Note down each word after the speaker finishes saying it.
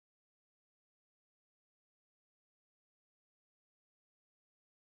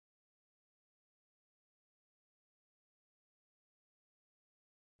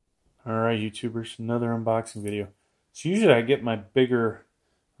Alright YouTubers, another unboxing video. So usually I get my bigger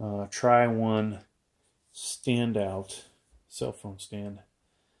Tri-1 standout cell phone stand,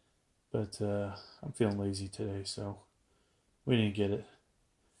 but I'm feeling lazy today, so we didn't get it.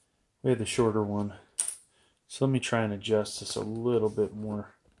 We had the shorter one. So let me try and adjust this a little bit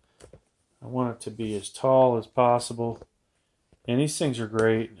more. I want it to be as tall as possible, and these things are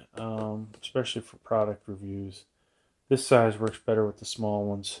great, especially for product reviews. This size works better with the small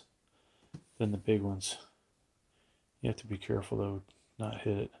ones than the big ones. You have to be careful though, not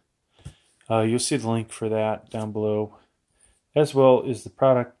hit it. You'll see the link for that down below, as well as the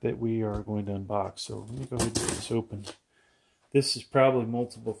product that we are going to unbox. So let me go ahead and get this open. This is probably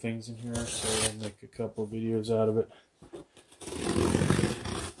multiple things in here, so I'll make a couple of videos out of it.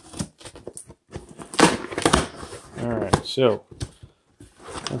 Alright, so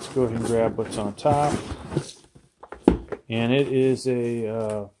let's go ahead and grab what's on top. And it is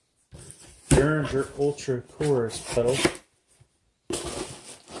a Behringer Ultimate Chorus pedal.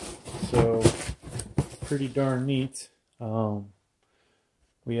 So pretty darn neat.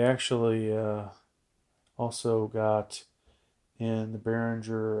 We actually also got in the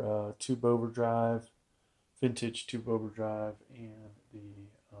Behringer tube overdrive, vintage tube overdrive, and the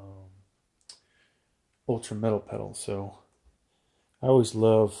ultra metal pedal. So I always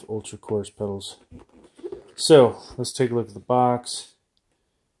love ultra chorus pedals. So let's take a look at the box.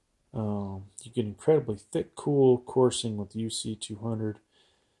 You get incredibly thick, cool coursing with UC200.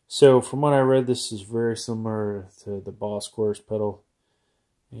 So from what I read, this is very similar to the Boss chorus pedal,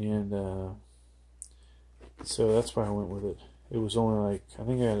 and so that's why I went with it. It was only like, I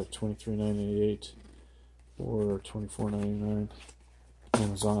think I had it $23.98 or $24.99 on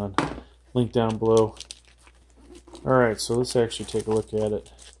Amazon. Link down below. Alright, so let's actually take a look at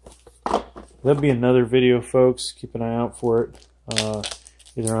it. There'll be another video, folks. Keep an eye out for it,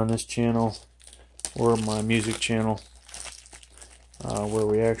 either on this channel or my music channel, where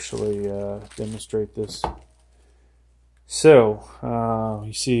we actually demonstrate this. So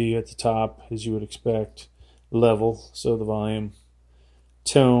you see at the top, as you would expect, level, so the volume,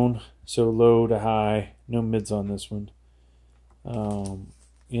 tone, so low to high, no mids on this one, and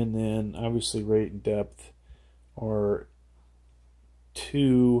then obviously rate and depth are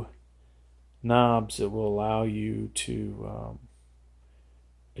two knobs that will allow you to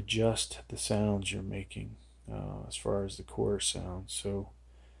adjust the sounds you're making as far as the chorus sounds. So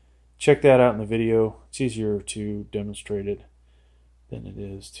check that out in the video. It's easier to demonstrate it than it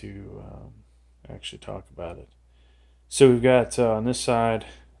is to actually talk about it. So we've got on this side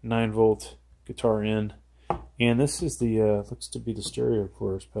 9-volt guitar in, and this is the looks to be the stereo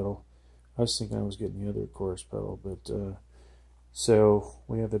chorus pedal. I was thinking I was getting the other chorus pedal, but so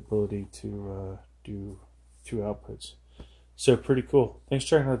we have the ability to do two outputs. So pretty cool. Thanks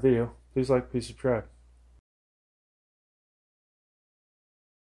for checking out the video. Please like, please subscribe.